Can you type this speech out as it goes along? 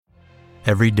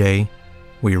Every day,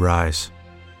 we rise,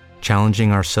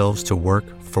 challenging ourselves to work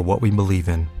for what we believe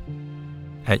in.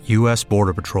 At U.S.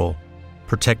 Border Patrol,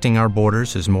 protecting our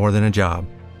borders is more than a job.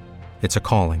 It's a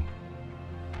calling.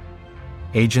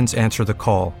 Agents answer the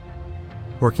call,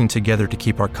 working together to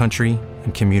keep our country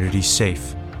and communities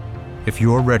safe. If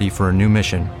you're ready for a new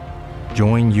mission,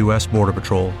 join U.S. Border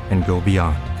Patrol and go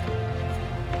beyond.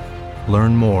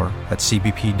 Learn more at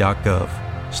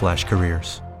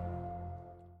cbp.gov/careers.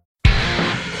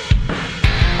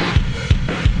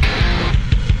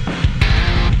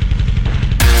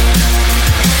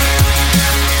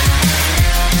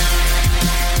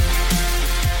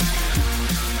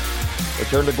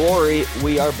 Return to glory,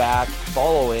 we are back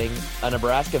following a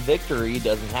Nebraska victory.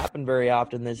 Doesn't happen very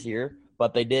often this year,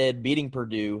 but they did, beating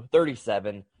Purdue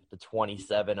 37-27.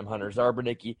 I'm Hunter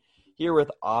Zarbernicki here with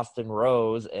Austin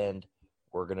Rose, and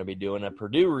we're going to be doing a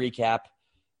Purdue recap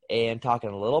and talking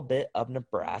a little bit of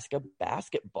Nebraska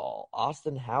basketball.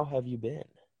 Austin, how have you been?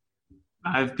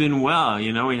 I've been well.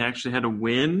 You know, we actually had a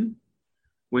win,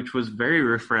 which was very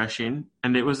refreshing,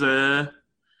 and it was an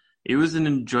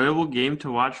enjoyable game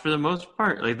to watch for the most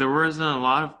part. Like, there wasn't a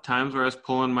lot of times where I was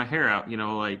pulling my hair out, you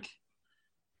know, like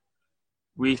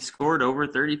we scored over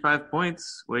 35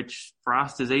 points, which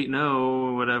Frost is 8-0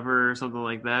 or whatever, something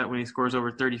like that, when he scores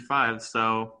over 35.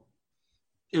 So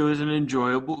it was an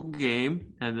enjoyable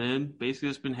game, and then basically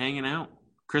just been hanging out.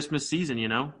 Christmas season, you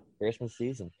know? Christmas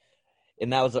season.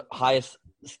 And that was the highest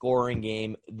scoring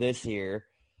game this year.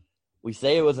 We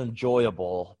say it was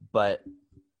enjoyable, but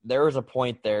there was a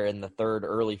point there in the third,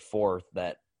 early fourth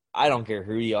that I don't care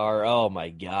who you are. Oh, my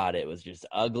God, it was just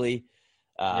ugly.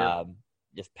 Yep.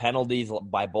 Just penalties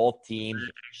by both teams,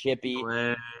 chippy.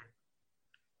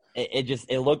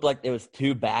 It looked like it was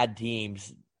two bad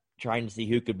teams trying to see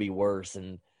who could be worse.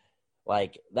 And,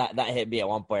 like, that hit me at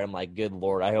one point. I'm like, good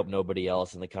Lord, I hope nobody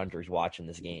else in the country is watching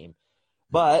this game.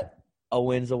 But a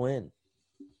win's a win.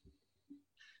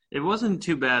 It wasn't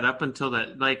too bad up until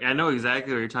that. Like, I know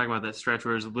exactly what you're talking about, that stretch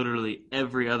where it was literally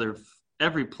every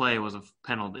play was a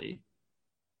penalty.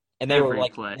 And they were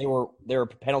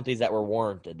penalties that were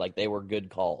warranted. Like, they were good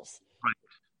calls. Right.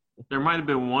 There might have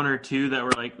been one or two that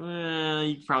were like,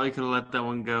 you probably could have let that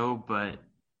one go, but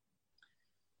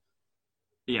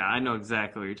yeah, I know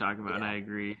exactly what you're talking about, and I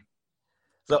agree.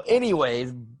 So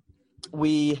anyways,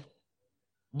 we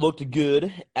looked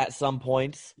good at some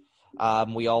points.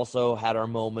 We also had our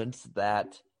moments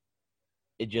that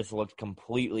it just looked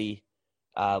completely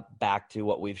back to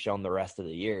what we've shown the rest of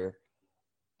the year.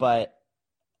 But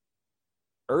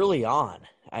early on,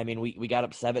 I mean, we got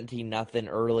up 17-0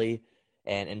 early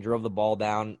and drove the ball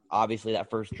down. Obviously, that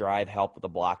first drive helped with a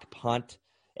blocked punt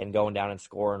and going down and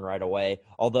scoring right away.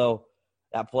 Although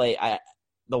that play,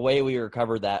 the way we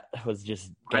recovered that was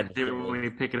just when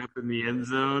you pick it up in the end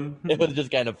zone. It was just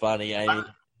kind of funny.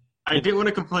 I didn't want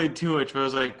to complain too much, but I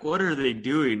was like, what are they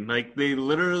doing? Like, they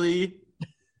literally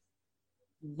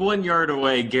 1 yard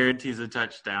away guarantees a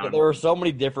touchdown. Yeah, there were so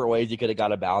many different ways you could have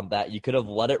got about that. You could have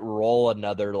let it roll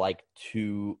another, like,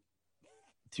 two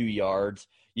yards.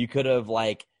 You could have,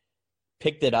 like,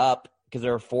 picked it up because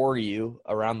there were four of you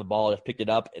around the ball, just picked it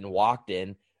up and walked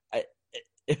in.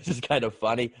 It's just kind of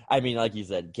funny. I mean, like you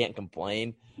said, can't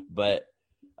complain, but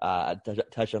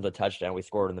touchdown to touchdown, we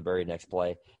scored in the very next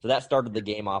play. So that started the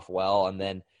game off well, and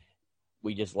then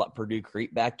we just let Purdue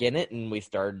creep back in it, and we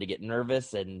started to get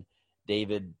nervous, and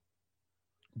David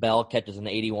Bell catches an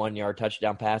 81-yard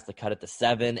touchdown pass to cut it to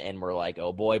 7, and we're like,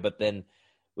 oh boy. But then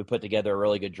we put together a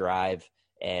really good drive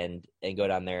and go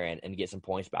down there and get some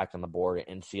points back on the board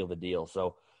and seal the deal.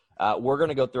 So we're going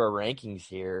to go through our rankings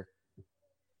here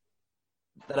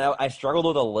that I struggled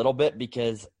with a little bit,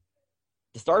 because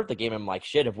to start the game, I'm like,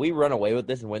 shit, if we run away with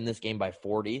this and win this game by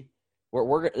 40,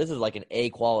 this is like an A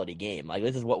quality game. Like,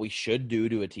 this is what we should do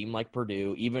to a team like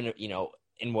Purdue, even, you know,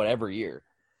 in whatever year.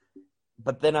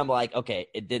 But then I'm like, okay,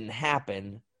 it didn't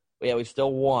happen. Yeah, we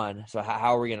still won. So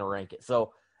how are we going to rank it?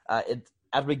 So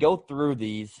as we go through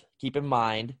these, keep in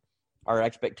mind our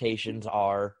expectations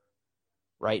are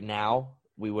right now,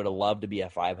 we would have loved to be a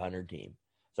 500 team.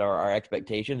 So our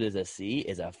expectations is a C,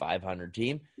 is a 500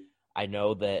 team. I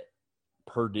know that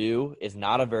Purdue is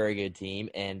not a very good team,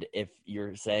 and if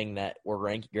you're saying that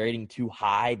we're grading too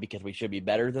high because we should be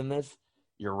better than this,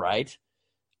 you're right.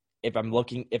 If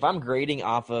I'm grading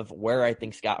off of where I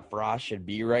think Scott Frost should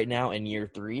be right now in year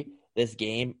 3, this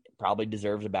game probably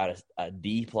deserves about a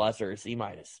D+ or a C-.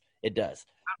 It does.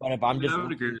 But if I'm just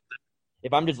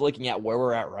looking at where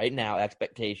we're at right now,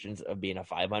 expectations of being a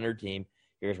 500 team,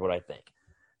 here's what I think.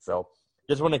 So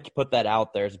just want to put that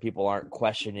out there so people aren't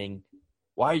questioning,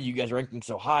 why are you guys ranking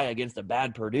so high against a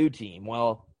bad Purdue team?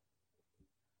 Well,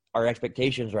 our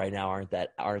expectations right now aren't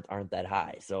that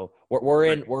high. So we're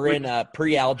in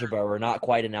pre-algebra. We're not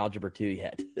quite in algebra 2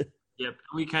 yet. Yep,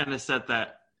 we kind of set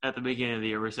that at the beginning of the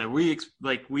year. We said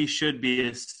we should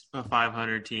be a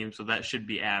 500 team, so that should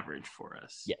be average for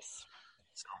us. Yes.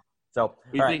 So all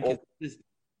right.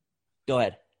 Go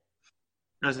ahead.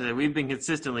 As I said, we've been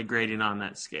consistently grading on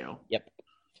that scale. Yep.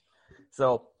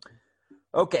 So,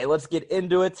 okay, let's get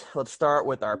into it. Let's start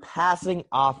with our passing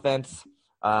offense.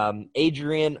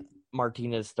 Adrian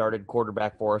Martinez started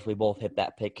quarterback for us. We both hit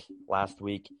that pick last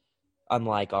week,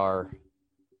 unlike our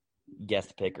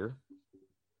guest picker.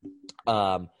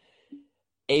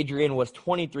 Adrian was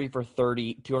 23 for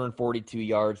 30, 242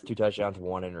 yards, 2 touchdowns,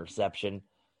 1 interception.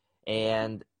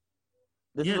 And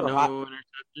this is no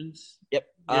interceptions. Yep.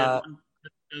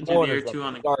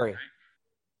 Sorry.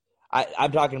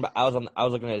 I'm talking about I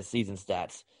was looking at his season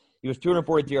stats. He was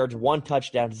 242 yards, 1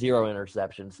 touchdown, 0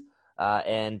 interceptions.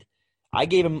 And I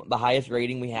gave him the highest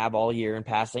rating we have all year in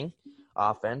passing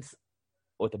offense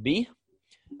with a B.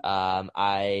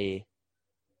 I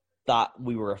thought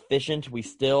we were efficient. We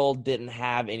still didn't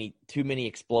have too many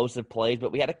explosive plays,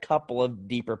 but we had a couple of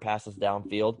deeper passes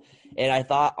downfield. And I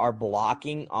thought our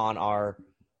blocking on our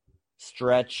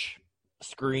stretch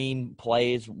screen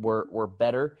plays were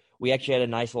better. We actually had a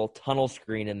nice little tunnel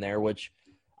screen in there, which,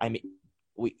 I mean,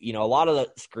 a lot of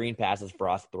the screen passes for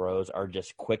us throws are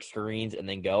just quick screens and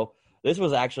then go. This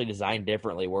was actually designed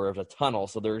differently, where it was a tunnel,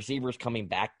 so the receiver's coming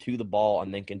back to the ball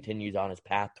and then continues on his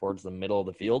path towards the middle of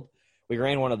the field. We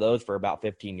ran one of those for about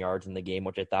 15 yards in the game,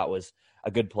 which I thought was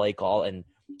a good play call and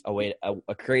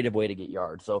a creative way to get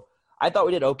yards. So I thought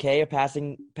we did okay.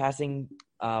 Passing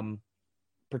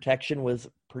protection was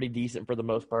pretty decent for the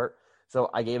most part. So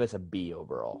I gave us a B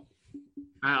overall.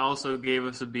 I also gave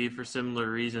us a B for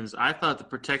similar reasons. I thought the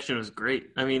protection was great.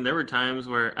 I mean, there were times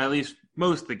where, at least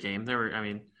most of the game,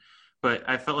 but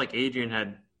I felt like Adrian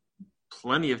had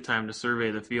plenty of time to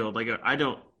survey the field. Like,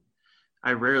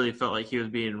 I rarely felt like he was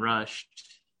being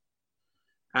rushed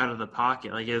out of the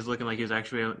pocket. Like, it was looking like he was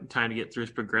actually trying to get through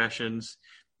his progressions.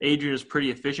 Adrian was pretty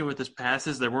efficient with his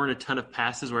passes. There weren't a ton of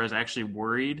passes where I was actually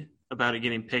worried about it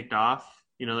getting picked off.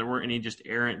 There weren't any just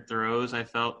errant throws. I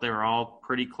felt they were all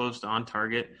pretty close to on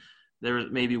target. There was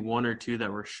maybe 1 or 2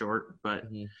 that were short, but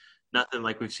nothing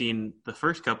like we've seen the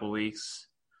first couple weeks.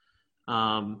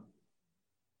 And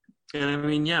I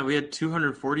mean, we had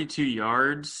 242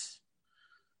 yards,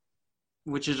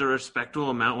 which is a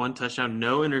respectable amount, 1 touchdown,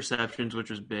 no interceptions,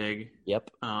 which was big. Yep.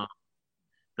 That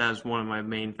was one of my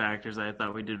main factors that I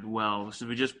thought we did well.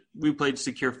 So we played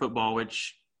secure football,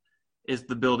 which is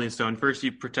the building stone. First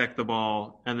you protect the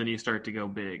ball, and then you start to go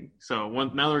big. So now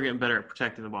that we're getting better at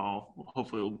protecting the ball,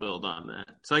 hopefully we'll build on that.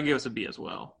 So I give us a B as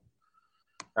well.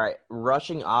 All right,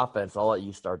 rushing offense. I'll let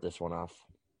you start this one off.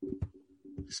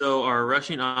 So our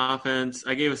rushing offense,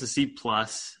 I gave us a C+.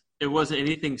 It wasn't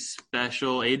anything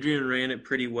special. Adrian ran it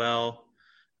pretty well.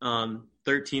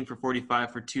 13 for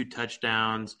 45 for 2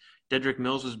 touchdowns. Dedrick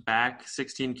Mills was back,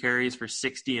 16 carries for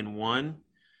 60 and 1.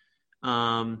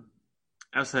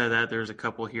 Outside of that, there's a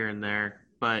couple here and there.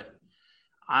 But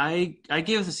I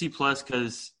gave us a C+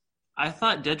 because I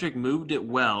thought Dedrick moved it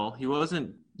well. He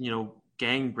wasn't,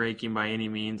 gang breaking by any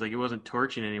means. Like, he wasn't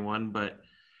torching anyone. But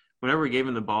whenever we gave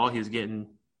him the ball, he was getting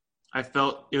 – I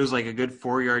felt it was like a good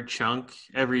 4-yard chunk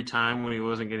every time when he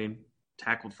wasn't getting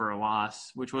tackled for a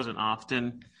loss, which wasn't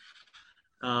often.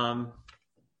 So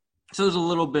it was a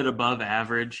little bit above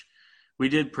average. We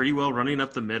did pretty well running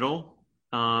up the middle.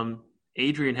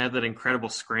 Adrian had that incredible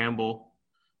scramble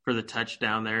for the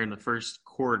touchdown there in the first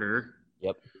quarter.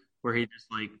 Yep. Where he just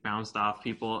bounced off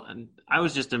people. And I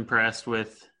was just impressed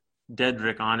with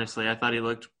Dedrick, honestly. I thought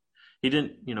he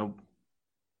didn't,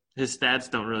 his stats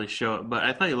don't really show it, but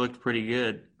I thought he looked pretty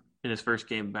good in his first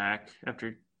game back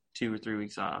after 2 or 3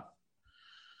 weeks off.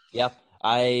 Yep.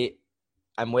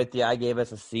 I'm with you. I gave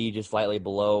us a C, just slightly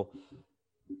below.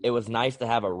 It was nice to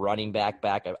have a running back,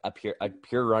 a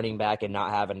pure running back, and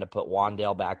not having to put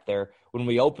Wan'Dale back there. When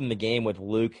we opened the game with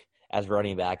Luke as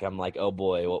running back, I'm like, oh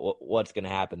boy, what's going to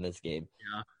happen this game?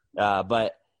 Yeah.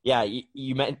 But yeah,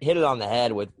 you hit it on the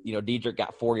head with, Dedrick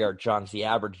got 4-yard chunks. He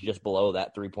averaged just below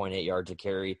that 3.8 yards a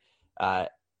carry.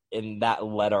 And that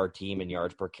led our team in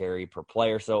yards per carry per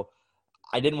player. So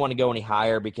I didn't want to go any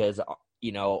higher because,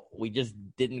 we just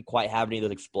didn't quite have any of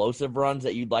those explosive runs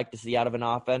that you'd like to see out of an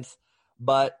offense.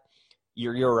 But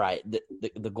you're right.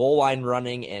 The goal line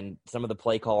running and some of the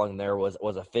play calling there was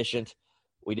efficient.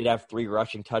 We did have 3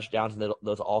 rushing touchdowns, and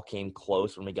those all came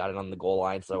close when we got it on the goal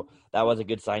line. So that was a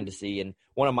good sign to see. And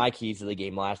one of my keys to the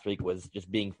game last week was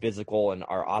just being physical in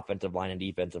our offensive line and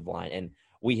defensive line. And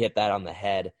we hit that on the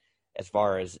head as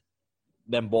far as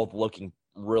them both looking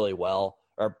really well.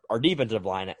 Our defensive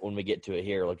line, when we get to it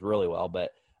here, looked really well,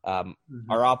 but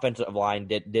our offensive line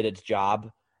did its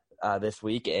job this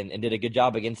week and did a good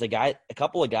job against a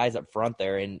couple of guys up front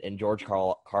there in George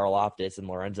Karlaftis and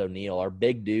Lorenzo Neal are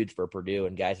big dudes for Purdue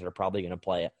and guys that are probably going to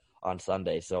play on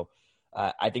Sunday. So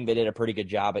I think they did a pretty good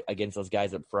job against those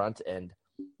guys up front, and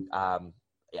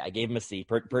I gave them a C.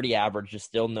 Pretty average, just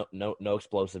still no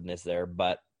explosiveness there,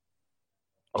 but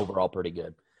overall pretty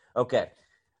good. Okay,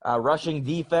 rushing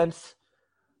defense.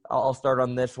 I'll start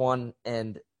on this one,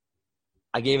 and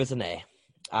I gave us an A.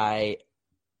 I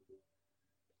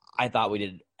thought we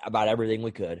did about everything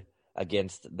we could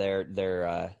against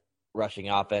their rushing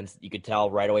offense. You could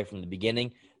tell right away from the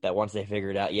beginning that once they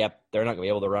figured out, yep, they're not going to be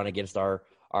able to run against our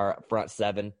front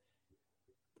seven.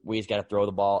 We just got to throw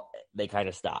the ball. They kind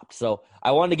of stopped. So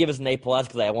I wanted to give us an A+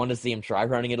 because I wanted to see them try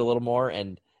running it a little more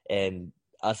and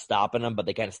us stopping them, but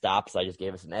they kind of stopped, so I just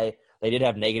gave us an A. They did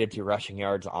have -2 rushing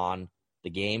yards on the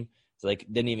game, so they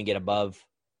didn't even get above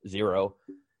 0.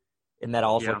 And that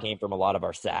also came from a lot of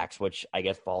our sacks, which I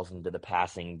guess falls into the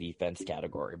passing defense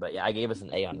category. But, yeah, I gave us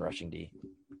an A on rushing D.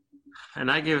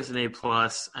 And I gave us an A+.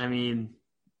 I mean,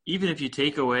 even if you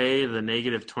take away the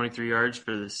 -23 yards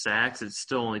for the sacks, it's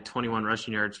still only 21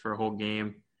 rushing yards for a whole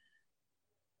game.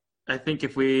 I think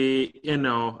if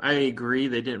I agree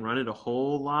they didn't run it a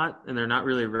whole lot, and they're not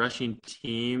really a rushing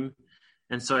team.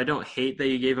 And so I don't hate that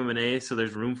you gave them an A, so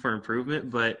there's room for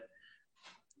improvement. But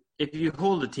if you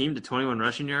hold a team to 21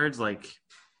 rushing yards, like,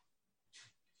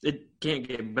 it can't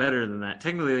get better than that.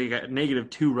 Technically, they got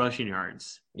 -2 rushing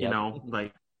yards. Yep. You know,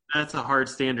 like, that's a hard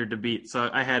standard to beat. So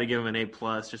I had to give them an A+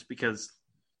 just because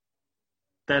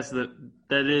that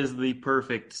is the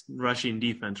perfect rushing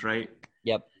defense, right?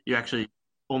 Yep. You actually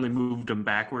only moved them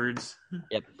backwards.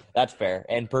 Yep, that's fair.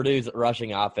 And Purdue's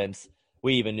rushing offense,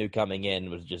 we even knew coming in,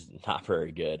 was just not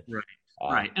very good. Right.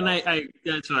 Right. And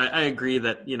that's why I agree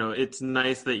that, it's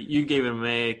nice that you gave him an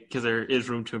A because there is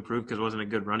room to improve because it wasn't a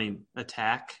good running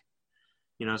attack.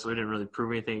 So we didn't really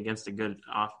prove anything against a good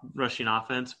rushing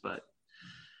offense, but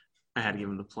I had to give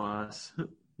him the plus.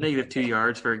 -2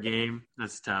 yards for a game.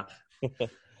 That's tough.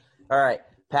 All right.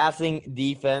 Passing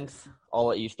defense. I'll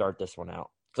let you start this one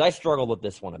out because I struggled with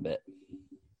this one a bit.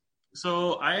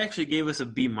 So I actually gave us a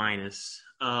B-.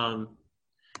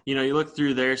 You look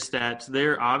through their stats. They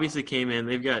obviously came in.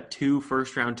 They've got 2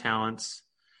 first-round talents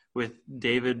with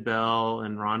David Bell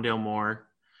and Rondale Moore.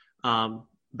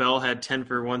 Bell had 10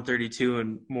 for 132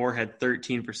 and Moore had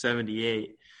 13 for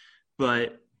 78.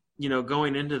 But,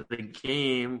 going into the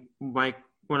game, one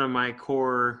of my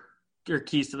core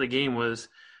keys to the game was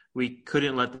we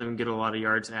couldn't let them get a lot of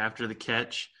yards after the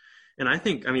catch. And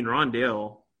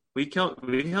Rondale, we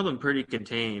held him pretty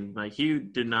contained. Like, he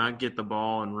did not get the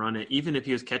ball and run it. Even if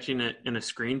he was catching it in a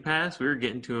screen pass, we were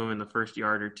getting to him in the first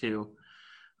yard or two.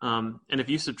 And if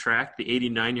you subtract the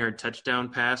 89-yard touchdown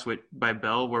pass by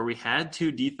Bell, where we had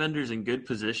 2 defenders in good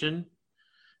position,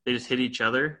 they just hit each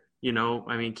other.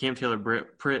 Cam Taylor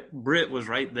Britt was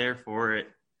right there for it.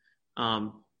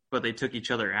 But they took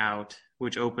each other out,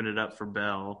 which opened it up for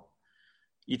Bell.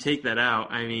 You take that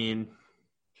out,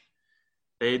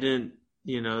 they didn't,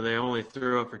 they only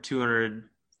threw up for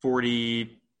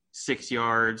 246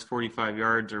 yards, 45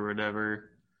 yards or whatever.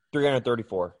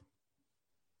 334.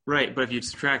 Right, but if you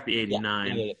subtract the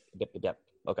 89. Yep.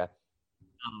 Okay.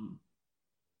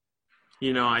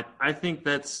 I think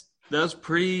that's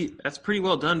pretty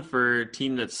well done for a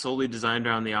team that's solely designed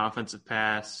around the offensive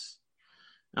pass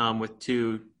with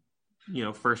 2,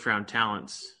 first-round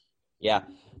talents. Yeah,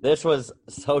 this was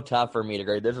so tough for me to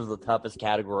grade. This was the toughest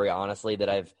category, honestly, that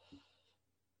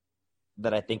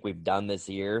I think we've done this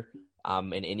year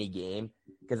in any game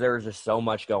because there was just so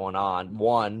much going on.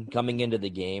 One, coming into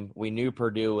the game, we knew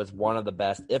Purdue was one of the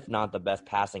best, if not the best,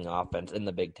 passing offense in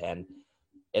the Big Ten,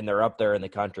 and they're up there in the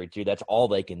country too. That's all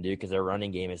they can do because their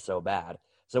running game is so bad.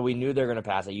 So we knew they're going to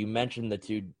pass it. You mentioned the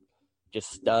 2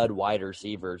 just stud wide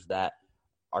receivers that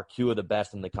are 2 of the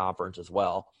best in the conference as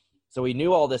well. So we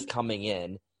knew all this coming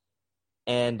in,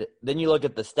 and then you look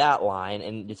at the stat line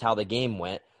and just how the game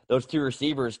went. Those 2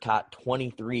 receivers caught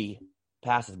 23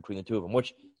 passes between the 2 of them,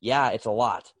 which, yeah, it's a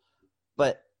lot.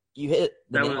 But you hit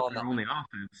the nail on the only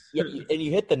offense. Yeah, and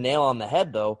you hit the nail on the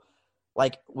head, though.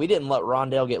 Like, we didn't let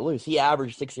Rondale get loose. He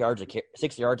averaged 6 yards a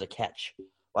catch.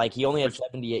 Like, he only had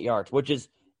 78 yards, which is,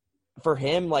 for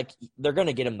him, like, they're going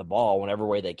to get him the ball whenever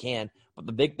way they can. But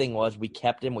the big thing was we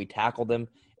kept him. We tackled him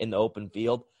in the open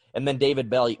field. And then David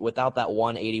Bell, without that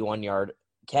 181-yard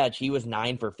catch, he was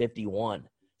 9 for 51.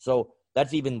 So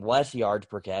that's even less yards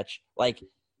per catch. Like,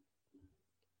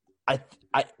 I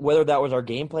whether that was our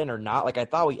game plan or not, like, I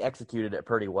thought we executed it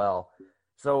pretty well.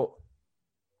 So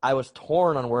I was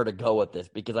torn on where to go with this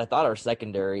because I thought our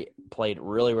secondary played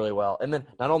really, really well. And then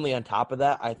not only on top of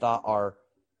that, I thought our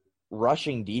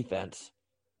rushing defense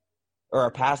or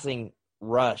our passing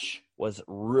rush was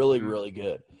really, really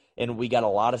good. And we got a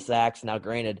lot of sacks. Now,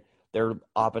 granted, their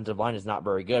offensive line is not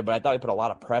very good, but I thought we put a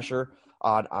lot of pressure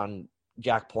on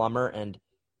Jack Plummer, and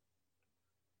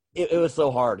it was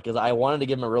so hard because I wanted to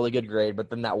give him a really good grade, but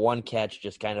then that one catch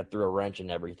just kind of threw a wrench in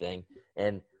everything.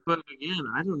 But again,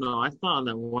 I don't know. I thought on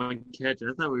that one catch,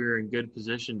 I thought we were in good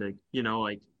position to,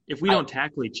 like if we don't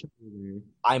tackle each other.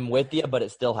 I'm with you, but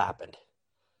it still happened.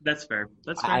 That's fair.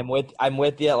 That's fair. I'm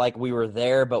with you. Like we were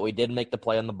there, but we did make the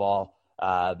play on the ball,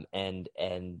 and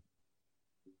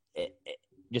it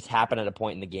just happened at a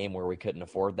point in the game where we couldn't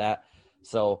afford that.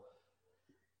 So,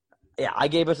 yeah, I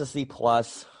gave us a C+.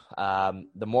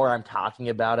 The more I'm talking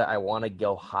about it, I want to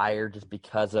go higher just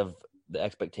because of the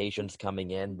expectations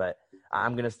coming in, but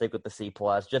I'm going to stick with the C+,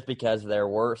 just because there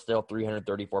were still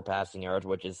 334 passing yards,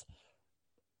 which is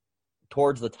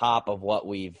towards the top of what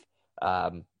we've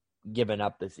given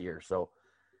up this year. So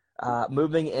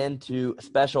moving into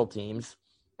special teams,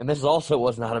 and this also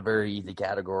was not a very easy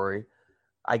category.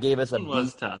 I gave us a B. It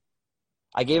was tough.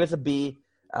 I gave us a B.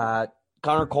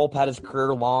 Connor Culp had his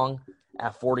career long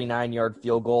at 49-yard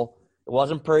field goal. It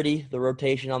wasn't pretty. The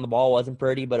rotation on the ball wasn't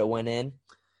pretty, but it went in.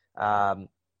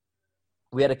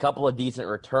 We had a couple of decent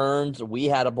returns. We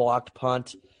had a blocked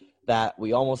punt that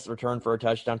we almost returned for a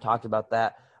touchdown, talked about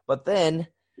that. But then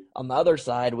on the other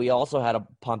side, we also had a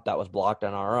punt that was blocked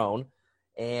on our own,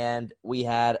 and we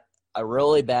had a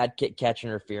really bad kick-catch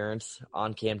interference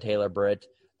on Cam Taylor-Britt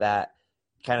that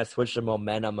kind of switched the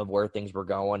momentum of where things were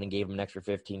going and gave him an extra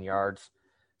 15 yards.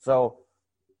 So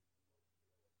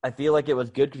I feel like it was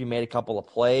good because we made a couple of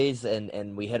plays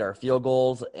and we hit our field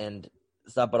goals and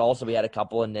stuff, but also we had a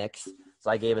couple of nicks. So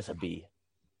I gave us a B.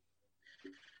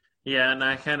 Yeah, and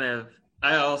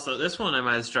this one I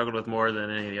might have struggled with more than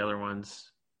any of the other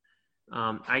ones.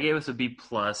 I gave us a B+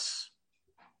 because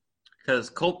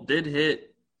Culp did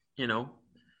hit,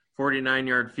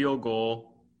 49-yard field goal.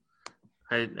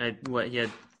 He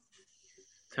had,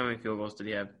 how many field goals did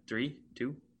he have? 3,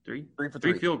 2, 3? 3 for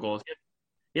 3 field goals.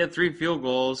 He had 3 field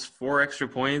goals, 4 extra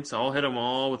points, all hit them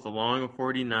all with a long of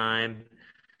 49.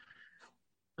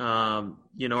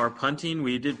 Our punting,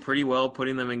 we did pretty well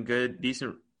putting them in good,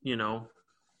 decent,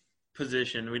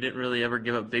 position. We didn't really ever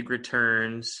give up big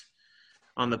returns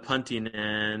on the punting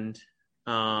end.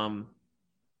 And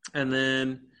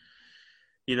then,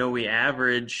 we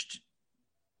averaged,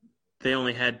 they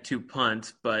only had 2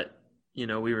 punts, but, we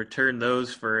returned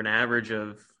those for an average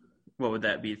of, what would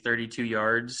that be, 32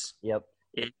 yards? Yep.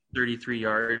 33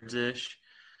 yards-ish.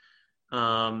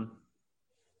 And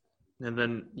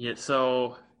then,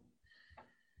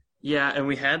 and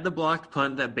we had the blocked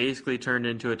punt that basically turned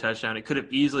into a touchdown. It could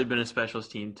have easily been a special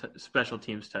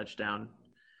teams touchdown.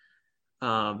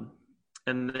 And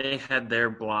they had their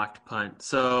blocked punt.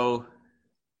 So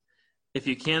if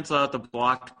you cancel out the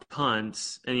blocked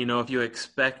punts and, if you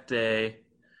expect an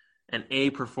A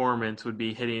performance would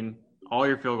be hitting all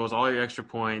your field goals, all your extra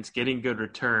points, getting good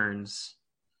returns,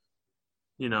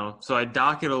 so I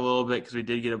dock it a little bit because we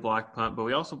did get a blocked punt, but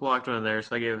we also blocked one of theirs,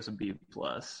 so I gave us a B+.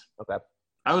 Okay.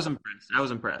 I was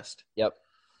impressed. Yep.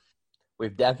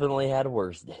 We've definitely had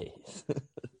worse days.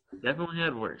 Definitely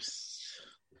had worse.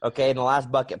 Okay, in the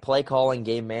last bucket, play calling,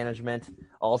 game management,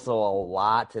 also a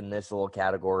lot in this little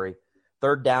category.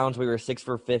 Third downs, we were 6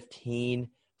 for 15,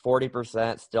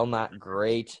 40%, still not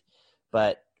great,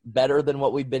 but better than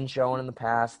what we've been showing in the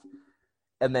past.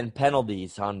 And then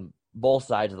penalties on both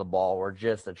sides of the ball were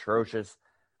just atrocious.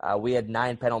 We had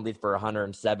 9 penalties for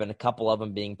 107, a couple of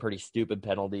them being pretty stupid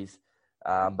penalties.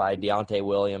 By Deontay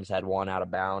Williams, had one out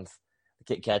of bounds. The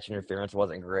kick-catch interference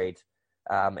wasn't great.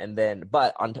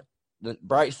 But on the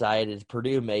bright side is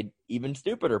Purdue made even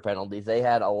stupider penalties. They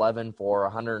had 11 for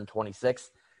 126.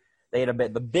 They had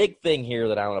the big thing here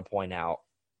that I want to point out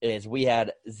is we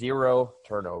had 0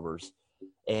 turnovers.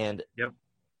 And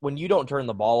when you don't turn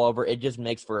the ball over, it just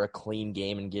makes for a clean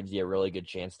game and gives you a really good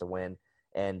chance to win.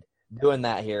 And doing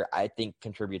that here, I think,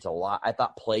 contributes a lot. I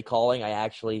thought play calling,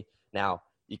 now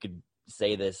you could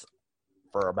say this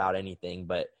for about anything,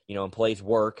 but, when plays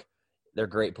work, they're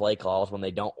great play calls. When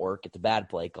they don't work, it's a bad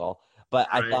play call. But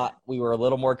I thought we were a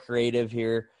little more creative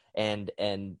here, and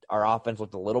our offense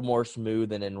looked a little more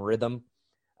smooth and in rhythm.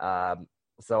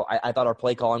 So I thought our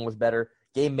play calling was better.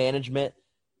 Game management,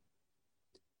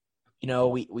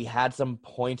 we had some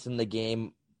points in the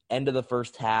game, end of the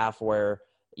first half, where,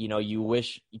 you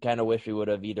kind of wish we would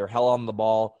have either held on the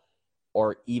ball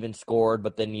or even scored,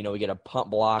 but then, we get a punt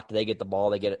blocked, they get the ball,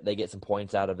 they get some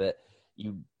points out of it.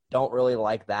 You don't really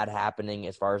like that happening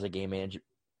as far as a game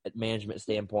management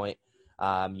standpoint.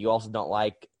 You also don't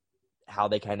like how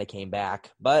they kind of came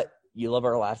back, but you love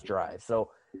our last drive.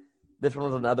 So this one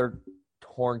was another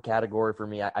torn category for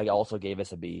me. I also gave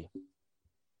us a B.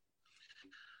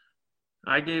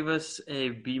 I gave us a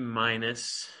B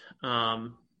minus.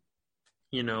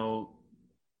 You know,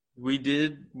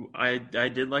 I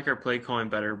did like our play calling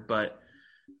better, but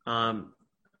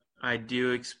I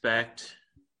do expect,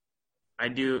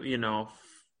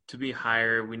 to be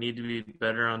higher. We need to be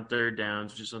better on third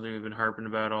downs, which is something we've been harping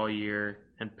about all year,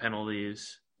 and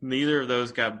penalties. Neither of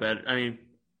those got better. I mean,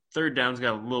 third downs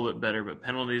got a little bit better, but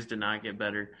penalties did not get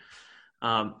better.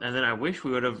 And then I wish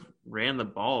we would have ran the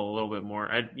ball a little bit more.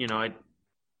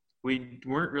 We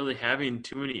weren't really having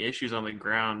too many issues on the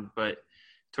ground, but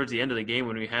towards the end of the game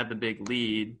when we had the big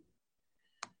lead,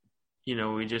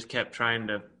 we just kept trying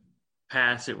to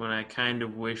pass it when I kind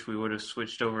of wish we would have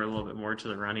switched over a little bit more to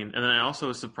the running. And then I also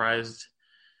was surprised,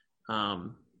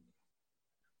 I'm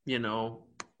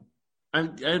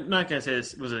not going to say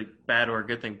this was a bad or a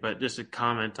good thing, but just a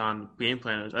comment on game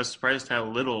plan. I was surprised how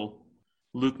little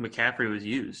Luke McCaffrey was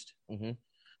used.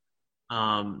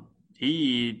 Mm-hmm.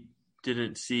 He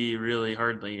didn't see really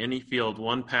hardly any field.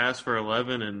 1 pass for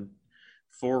 11 and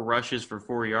 4 rushes for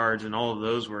 4 yards, and all of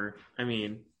those were,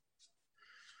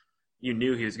 you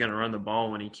knew he was going to run the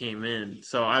ball when he came in.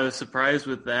 So I was surprised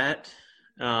with that.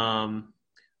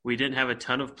 We didn't have a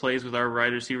ton of plays with our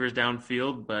wide receivers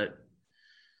downfield, but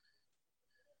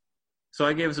so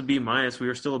I gave us a B minus. We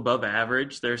were still above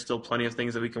average. There's still plenty of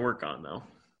things that we can work on, though.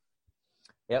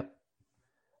 Yep.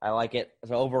 I like it.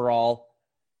 So overall,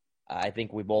 I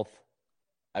think we both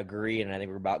agree, and I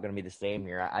think we're about going to be the same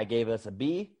here. I gave us a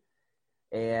B,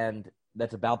 and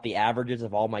that's about the averages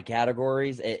of all my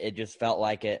categories. It just felt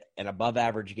like an above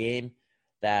average game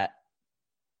that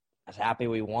I was happy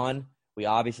we won. We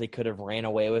obviously could have ran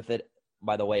away with it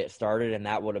by the way it started, and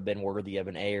that would have been worthy of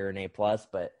an A or an A+,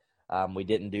 but we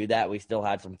didn't do that. We still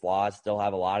had some flaws, still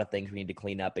have a lot of things we need to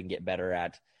clean up and get better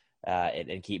at,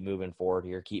 and keep moving forward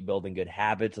here, keep building good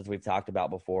habits, as we've talked about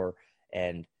before,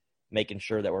 and making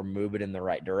sure that we're moving in the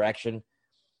right direction.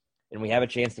 And we have a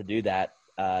chance to do that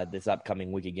this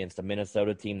upcoming week against a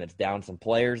Minnesota team that's down some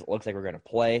players. It looks like we're going to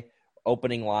play.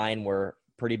 Opening line, we're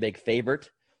pretty big favorite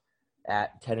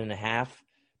at 10.5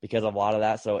 because of a lot of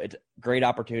that. So it's a great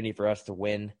opportunity for us to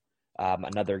win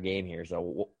another game here.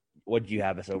 So what did you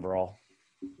have us overall?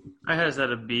 I had us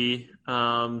at a B.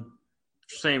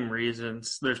 Same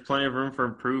reasons. There's plenty of room for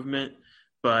improvement,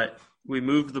 but we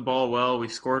moved the ball well. We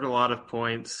scored a lot of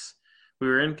points. We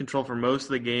were in control for most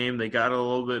of the game. They got a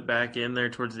little bit back in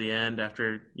there towards the end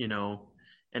after,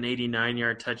 an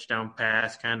 89-yard touchdown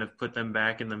pass kind of put them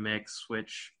back in the mix,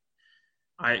 which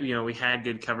we had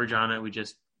good coverage on it. We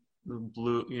just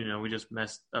we just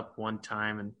messed up one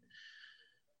time,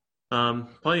 and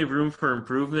plenty of room for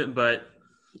improvement, but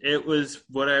it was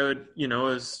what I would,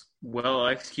 was well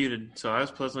executed. So I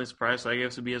was pleasantly surprised. So I gave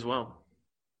us a B as well.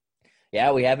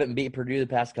 Yeah, we haven't beat Purdue the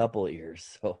past couple of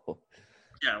years. So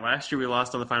yeah, last year we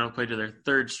lost on the final play to their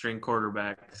third-string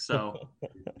quarterback. So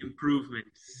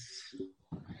improvements.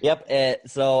 Yep.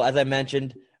 So as I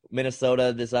mentioned,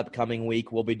 Minnesota this upcoming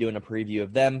week, we'll be doing a preview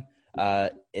of them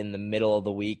in the middle of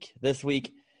the week this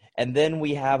week. And then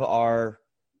we have our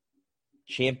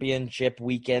championship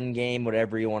weekend game,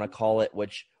 whatever you want to call it,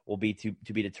 which will be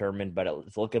to be determined. But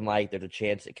it's looking like there's a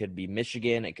chance it could be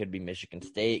Michigan, it could be Michigan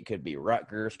State, it could be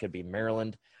Rutgers, could be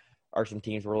Maryland, are some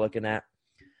teams we're looking at.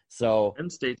 So Penn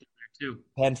State's in there too.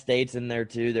 Penn State's in there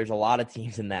too. There's a lot of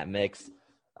teams in that mix.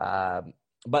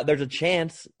 But there's a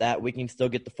chance that we can still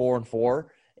get the 4-4,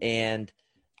 and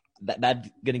that's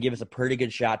going to give us a pretty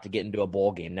good shot to get into a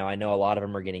bowl game. Now, I know a lot of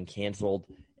them are getting canceled,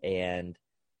 and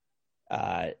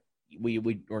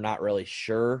we're not really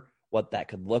sure what that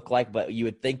could look like, but you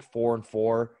would think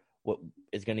 4-4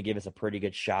 is going to give us a pretty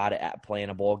good shot at playing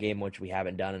a bowl game, which we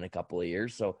haven't done in a couple of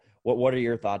years. So what are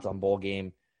your thoughts on bowl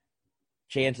game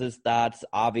chances, thoughts?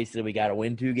 Obviously, we got to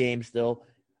win 2 games still,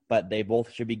 but they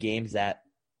both should be games that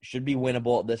should be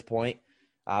winnable at this point.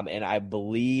 And I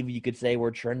believe you could say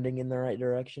we're trending in the right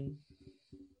direction.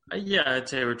 Yeah, I'd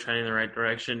say we're trending in the right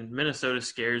direction. Minnesota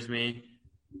scares me.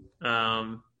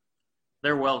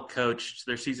 They're well coached.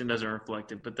 Their season doesn't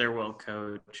reflect it, but they're well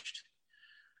coached.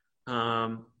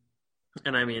 And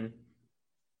I mean,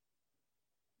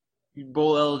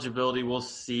 bowl eligibility, we'll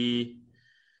see.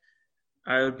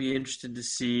 I would be interested to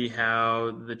see how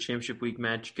the championship week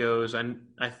match goes.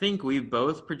 I think we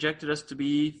both projected us to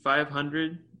be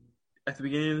 500 at the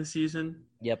beginning of the season.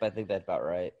 Yep, I think that's about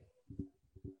right.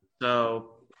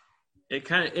 So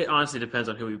it honestly depends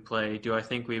on who we play. Do I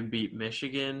think we beat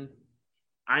Michigan?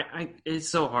 It's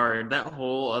so hard. That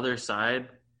whole other side,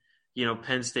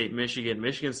 Penn State,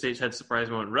 Michigan State's had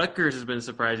surprising moments. Rutgers has been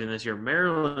surprising this year.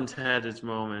 Maryland's had its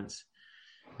moments.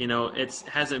 It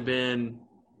hasn't been,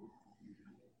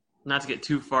 not to get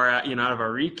too far out, out of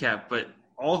our recap, but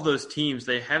all of those teams,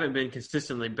 they haven't been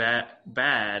consistently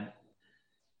bad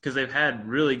because they've had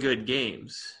really good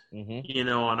games. Mm-hmm.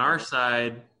 On our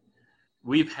side,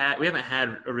 we haven't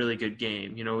had a really good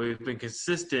game. We've been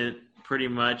consistent pretty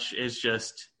much. It's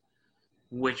just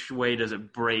which way does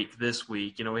it break this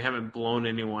week? We haven't blown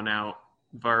anyone out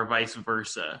or vice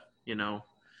versa.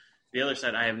 The other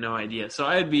side, I have no idea. So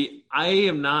I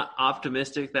am not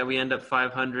optimistic that we end up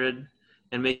 500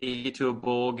 and make it to a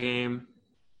bowl game,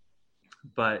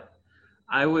 but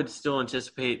I would still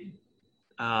anticipate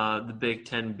the Big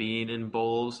Ten being in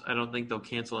bowls. I don't think they'll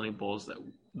cancel any bowls that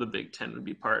the Big Ten would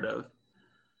be part of,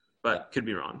 but could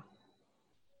be wrong.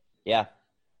 Yeah,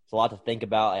 it's a lot to think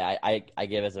about. I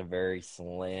give us a very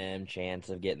slim chance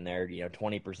of getting there.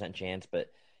 20% chance,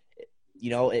 but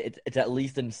it's at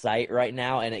least in sight right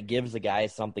now, and it gives the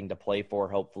guys something to play for.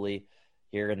 Hopefully,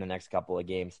 here in the next couple of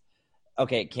games.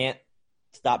 Okay, can't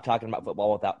stop talking about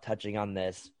football without touching on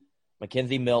this.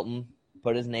 Mackenzie Milton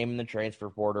put his name in the transfer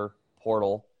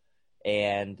portal,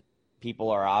 and people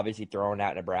are obviously throwing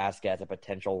out Nebraska as a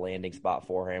potential landing spot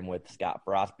for him with Scott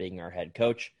Frost being our head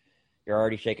coach. You're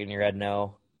already shaking your head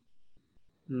no.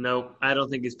 Nope, I don't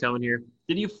think he's coming here.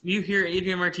 Did you hear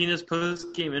Adrian Martinez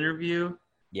post-game interview?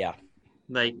 Yeah.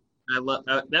 That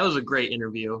was a great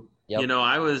interview. Yep.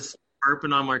 I was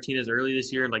harping on Martinez early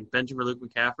this year and benching for Luke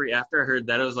McCaffrey. After I heard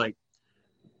that, I was like,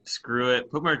 screw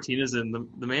it. Put Martinez in.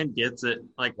 The man gets it.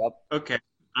 Yep. Okay,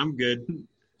 I'm good.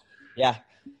 Yeah.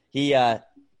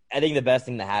 I think the best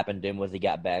thing that happened to him was he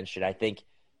got benched. And I think,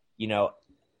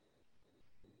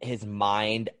 his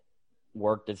mind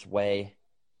worked its way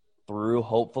through,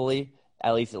 hopefully.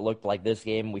 At least it looked like this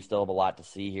game. We still have a lot to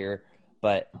see here.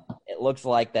 But it looks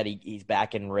like that he's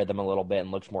back in rhythm a little bit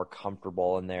and looks more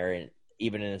comfortable in there. And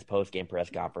even in his post-game press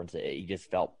conference, he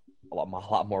just felt a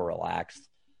lot more relaxed.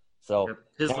 So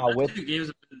his last two games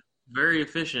have been very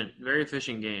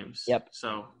efficient games. Yep.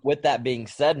 So with that being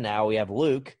said, now we have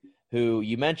Luke, who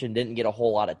you mentioned didn't get a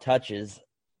whole lot of touches.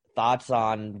 Thoughts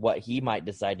on what he might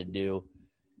decide to do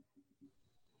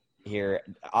here?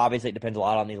 Obviously, it depends a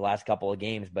lot on these last couple of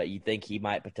games, but you think he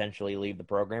might potentially leave the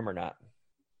program or not?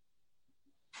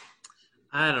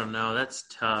 I don't know. That's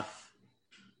tough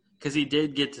because he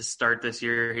did get to start this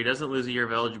year. He doesn't lose a year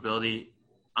of eligibility.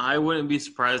 I wouldn't be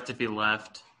surprised if he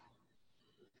left.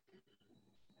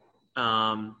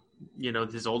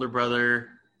 His older brother,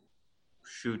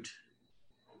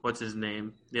 what's his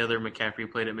name? The other McCaffrey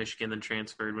played at Michigan, then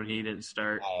transferred when he didn't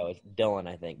start. It's Dylan,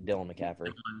 I think. Dylan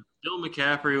McCaffrey. Dylan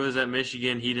McCaffrey was at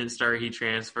Michigan. He didn't start. He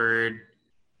transferred.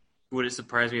 Would it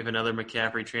surprise me if another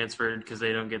McCaffrey transferred because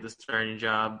they don't get the starting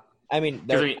job? I mean,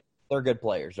 they're good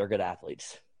players. They're good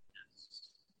athletes.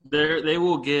 They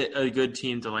will get a good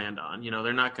team to land on.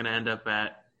 They're not going to end up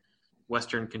at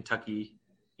Western Kentucky.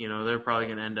 They're probably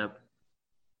going to end up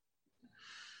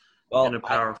in a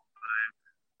Power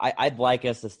 5. I'd like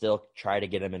us to still try to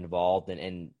get him involved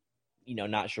and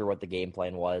not sure what the game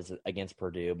plan was against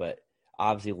Purdue, but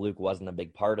obviously Luke wasn't a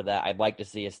big part of that. I'd like to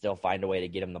see us still find a way to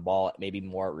get him the ball, maybe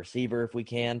more at receiver if we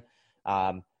can.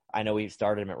 I know we've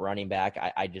started him at running back.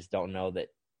 I just don't know that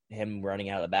him running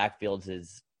out of the backfield is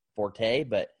his forte,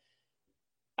 but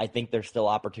I think there's still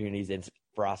opportunities in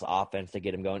Frost's offense to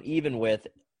get him going, even with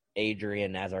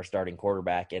Adrian as our starting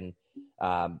quarterback. And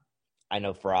I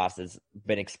know Frost has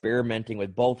been experimenting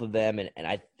with both of them, and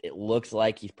it looks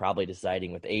like he's probably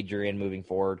deciding with Adrian moving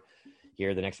forward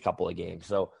here the next couple of games.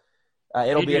 So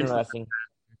it'll be interesting.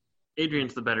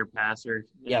 Adrian's the better passer.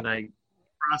 Yeah. And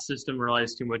Frost system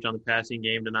relies too much on the passing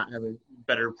game to not have a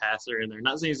better passer in there.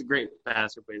 Not saying he's a great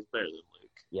passer, but he's better than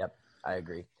Luke. Yep, I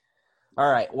agree. All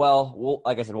right, well,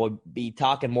 like I said, we'll be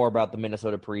talking more about the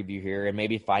Minnesota preview here and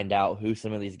maybe find out who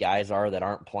some of these guys are that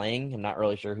aren't playing. I'm not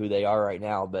really sure who they are right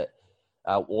now, but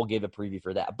we'll give a preview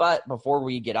for that. But before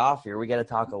we get off here, we got to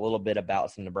talk a little bit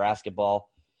about some Nebraska ball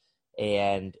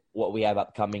and what we have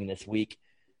upcoming this week.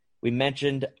 We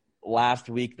mentioned last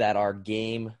week that our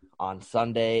game on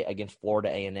Sunday against Florida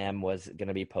A&M was going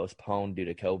to be postponed due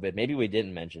to COVID. Maybe we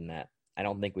didn't mention that. I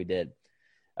don't think we did.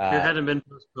 It hadn't been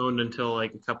postponed until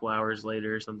like a couple hours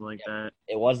later or something like that.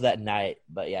 It was that night,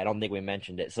 but I don't think we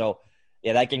mentioned it. So,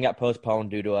 that game got postponed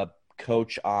due to a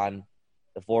coach on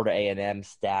the Florida A&M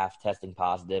staff testing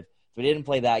positive. So we didn't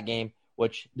play that game,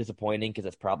 which is disappointing because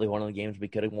it's probably one of the games we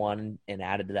could have won and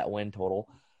added to that win total.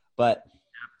 But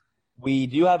we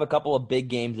do have a couple of big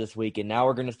games this week, and now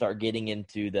we're going to start getting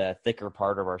into the thicker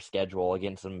part of our schedule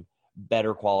against some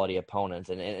better quality opponents.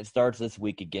 And it starts this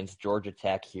week against Georgia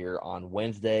Tech here on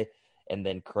Wednesday and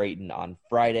then Creighton on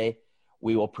Friday.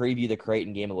 We will preview the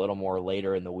Creighton game a little more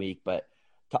later in the week, but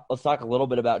let's talk a little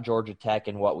bit about Georgia Tech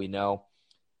and what we know.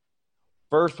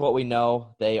 First, what we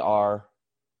know, they are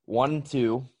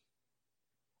 1-2,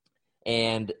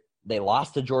 and they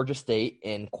lost to Georgia State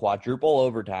in quadruple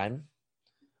overtime.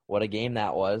 What a game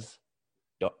that was.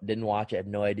 Didn't watch it, have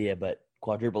no idea, but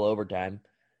quadruple overtime.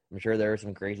 I'm sure there was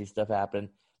some crazy stuff happening.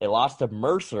 They lost to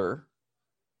Mercer,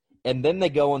 and then they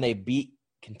go and they beat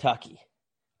Kentucky.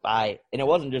 And it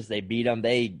wasn't just they beat them,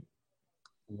 they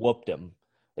whooped them.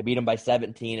 They beat them by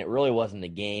 17. It really wasn't a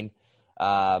game.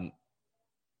 Now,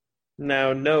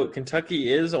 note, Kentucky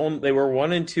they were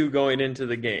 1-2 going into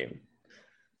the game.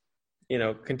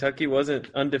 Kentucky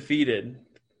wasn't undefeated.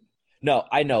 No,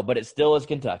 I know, but it still is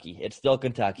Kentucky. It's still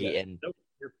Kentucky, and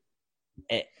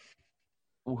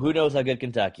who knows how good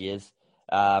Kentucky is.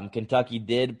 Kentucky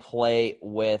did play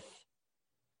with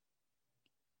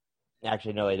 –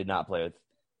 actually, no, they did not play with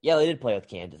 – yeah, they did play with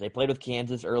Kansas. They played with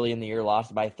Kansas early in the year,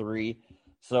 lost by 3.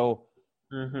 So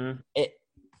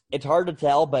it's hard to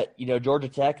tell, but, Georgia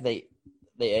Tech, they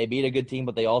beat a good team,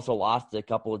 but they also lost to a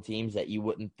couple of teams that you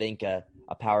wouldn't think a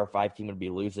Power 5 team would be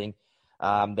losing.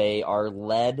 They are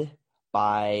led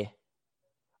by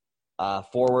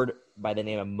forward by the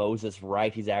name of Moses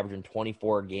Wright. He's averaging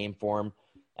 24 a game for him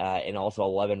and also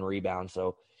 11 rebounds.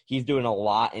 So he's doing a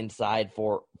lot inside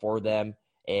for them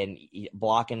and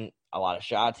blocking a lot of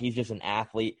shots. He's just an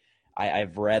athlete.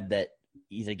 I've read that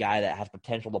he's a guy that has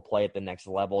potential to play at the next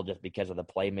level just because of the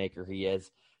playmaker he is.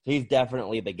 So he's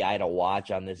definitely the guy to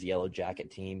watch on this Yellow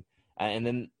Jacket team. And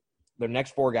then their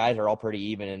next 4 guys are all pretty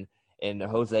even in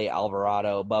Jose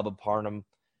Alvarado, Bubba Parnham,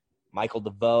 Michael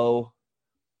DeVoe,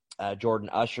 Jordan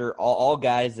Usher, all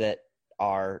guys that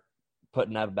are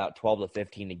putting up about 12 to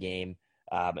 15 a game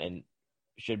and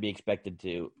should be expected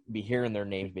to be hearing their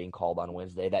names being called on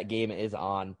Wednesday. That game is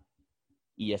on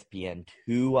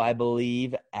ESPN2, I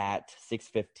believe, at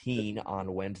 6:15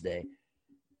 on Wednesday.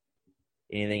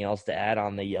 Anything else to add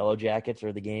on the Yellow Jackets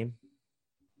or the game?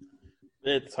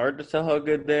 It's hard to tell how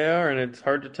good they are, and it's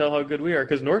hard to tell how good we are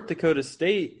because North Dakota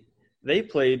State, they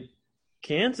played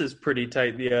Kansas pretty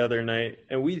tight the other night,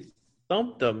 and we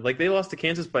thumped them. Like, they lost to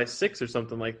Kansas by 6 or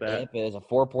something like that. It was a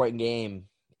 4-point game,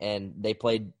 and they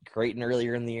played Creighton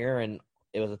earlier in the year, and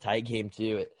it was a tight game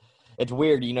too. It's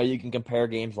weird, you can compare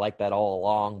games like that all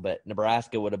along, but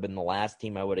Nebraska would have been the last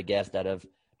team I would have guessed out of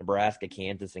Nebraska,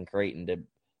 Kansas, and Creighton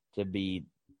to be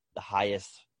the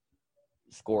highest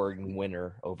scoring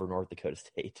winner over North Dakota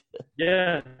State.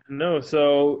 Yeah, no,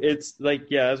 so it's like,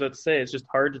 yeah, I was about to say, it's just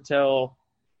hard to tell,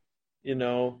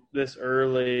 this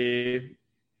early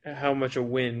how much a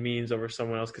win means over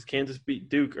someone else because Kansas beat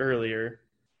Duke earlier.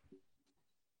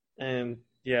 And,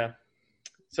 yeah,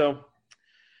 so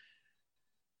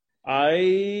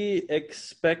I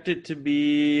expect it to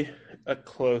be a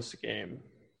close game.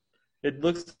 It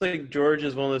looks like Georgia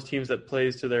is one of those teams that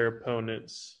plays to their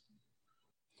opponents.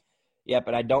 Yeah,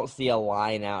 but I don't see a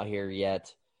line out here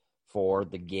yet for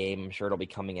the game. I'm sure it'll be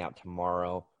coming out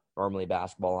tomorrow. Normally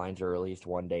basketball lines are released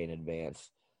one day in advance.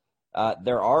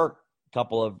 There are a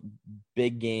couple of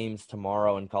big games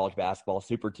tomorrow in college basketball.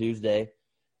 Super Tuesday,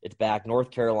 it's back.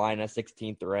 North Carolina,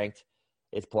 16th ranked,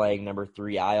 is playing number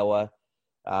 3 Iowa.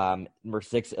 Number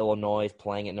 6 Illinois is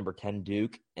playing at number 10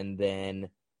 Duke. And then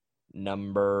I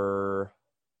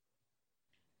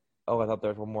thought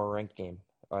there was one more ranked game.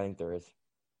 I think there is.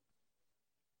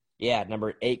 Yeah,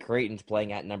 number 8 Creighton's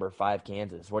playing at number 5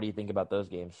 Kansas. What do you think about those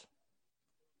games?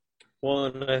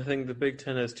 One, I think the Big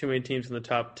Ten has too many teams in the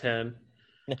top 10.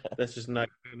 That's just not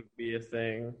going to be a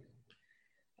thing.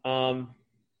 I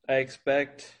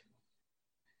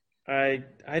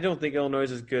don't think Illinois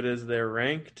is as good as they're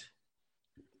ranked.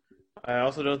 I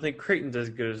also don't think Creighton's as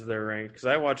good as they're ranked because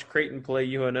I watched Creighton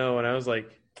play UNO and I was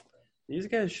like, these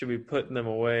guys should be putting them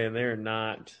away, and they're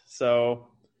not. So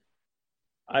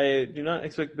I do not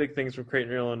expect big things from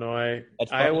Creighton or Illinois.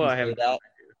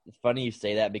 It's funny you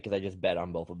say that because I just bet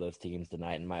on both of those teams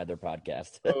tonight in my other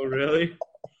podcast. Oh, really?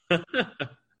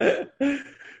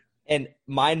 And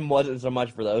mine wasn't so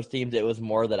much for those teams. It was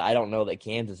more that I don't know that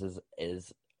Kansas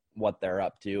is what they're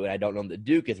up to, and I don't know that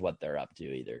Duke is what they're up to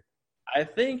either. I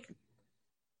think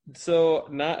so.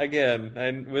 Not again,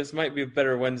 and this might be a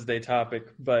better Wednesday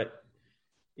topic, but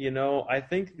I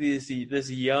think this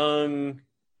young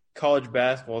college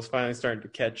basketball is finally starting to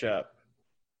catch up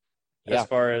as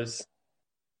far as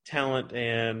talent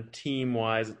and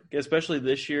team-wise, especially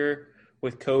this year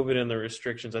with COVID and the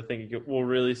restrictions. I think we'll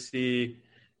really see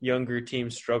younger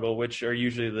teams struggle, which are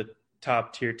usually the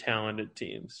top-tier talented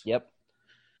teams. Yep.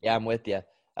 Yeah, I'm with you.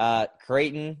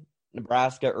 Creighton,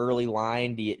 Nebraska early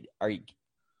line.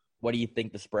 What do you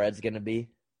think the spread's going to be?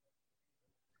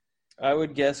 I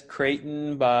would guess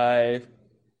Creighton by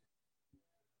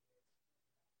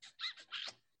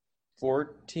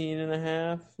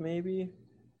 14.5, maybe.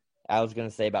 I was going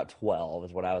to say about 12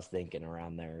 is what I was thinking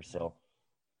around there. So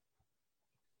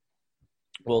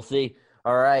we'll see.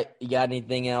 All right. You got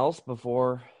anything else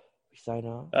before we sign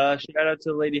off? Shout out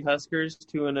to Lady Huskers,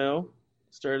 2-0.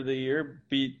 Start of the year.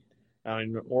 Beat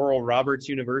Oral Roberts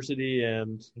University,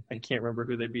 and I can't remember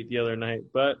who they beat the other night.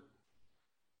 But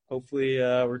hopefully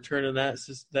we're turning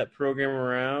that program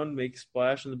around, make a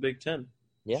splash in the Big Ten.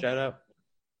 Yeah. Shout out.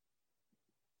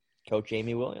 Coach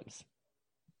Amy Williams.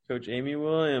 Coach Amy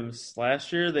Williams.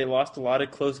 Last year, they lost a lot of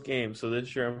close games. So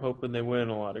this year, I'm hoping they win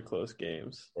a lot of close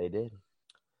games. They did.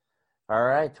 All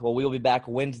right. Well, we'll be back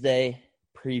Wednesday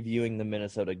previewing the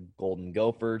Minnesota Golden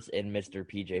Gophers and Mr.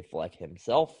 PJ Fleck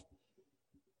himself.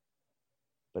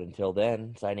 But until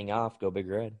then, signing off, go Big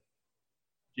Red.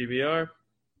 GBR.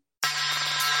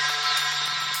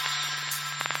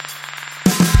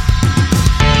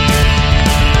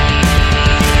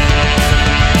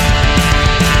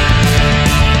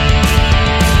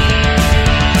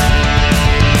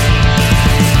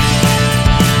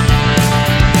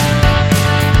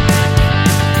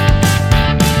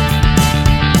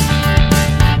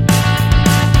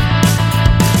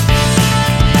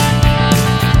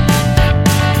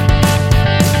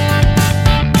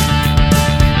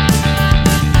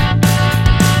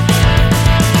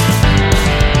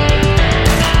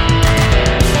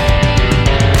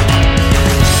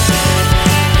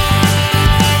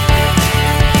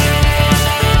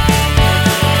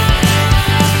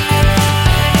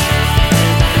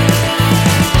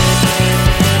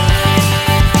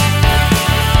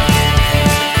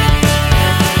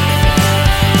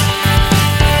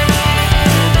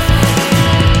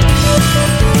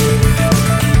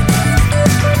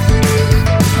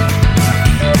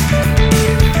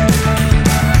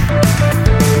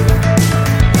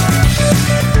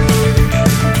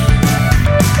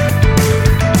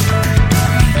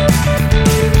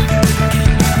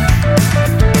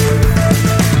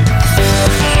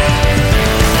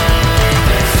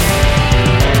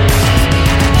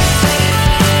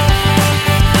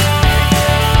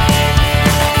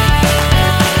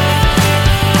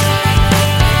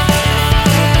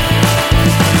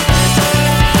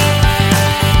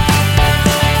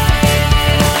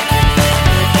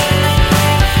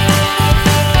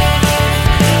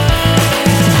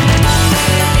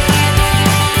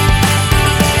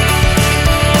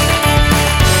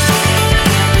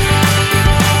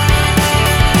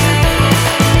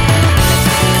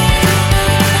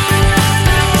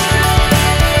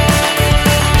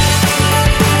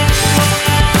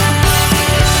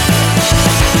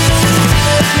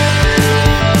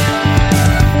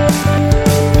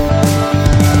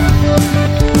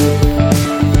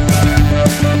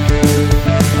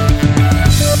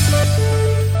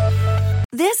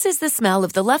 This is the smell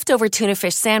of the leftover tuna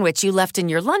fish sandwich you left in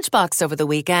your lunchbox over the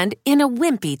weekend in a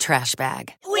wimpy trash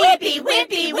bag. Wimpy,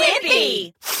 wimpy,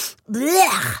 wimpy!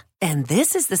 Blech! And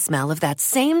this is the smell of that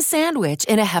same sandwich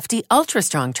in a Hefty Ultra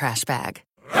Strong trash bag.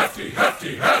 Hefty,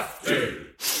 hefty, hefty!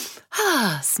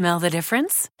 Ah, smell the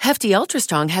difference? Hefty Ultra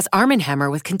Strong has Arm & Hammer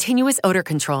with continuous odor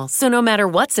control, so no matter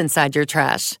what's inside your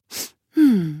trash,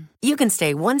 you can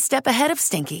stay one step ahead of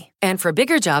stinky. And for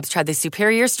bigger jobs, try the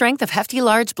superior strength of Hefty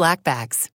Large Black Bags.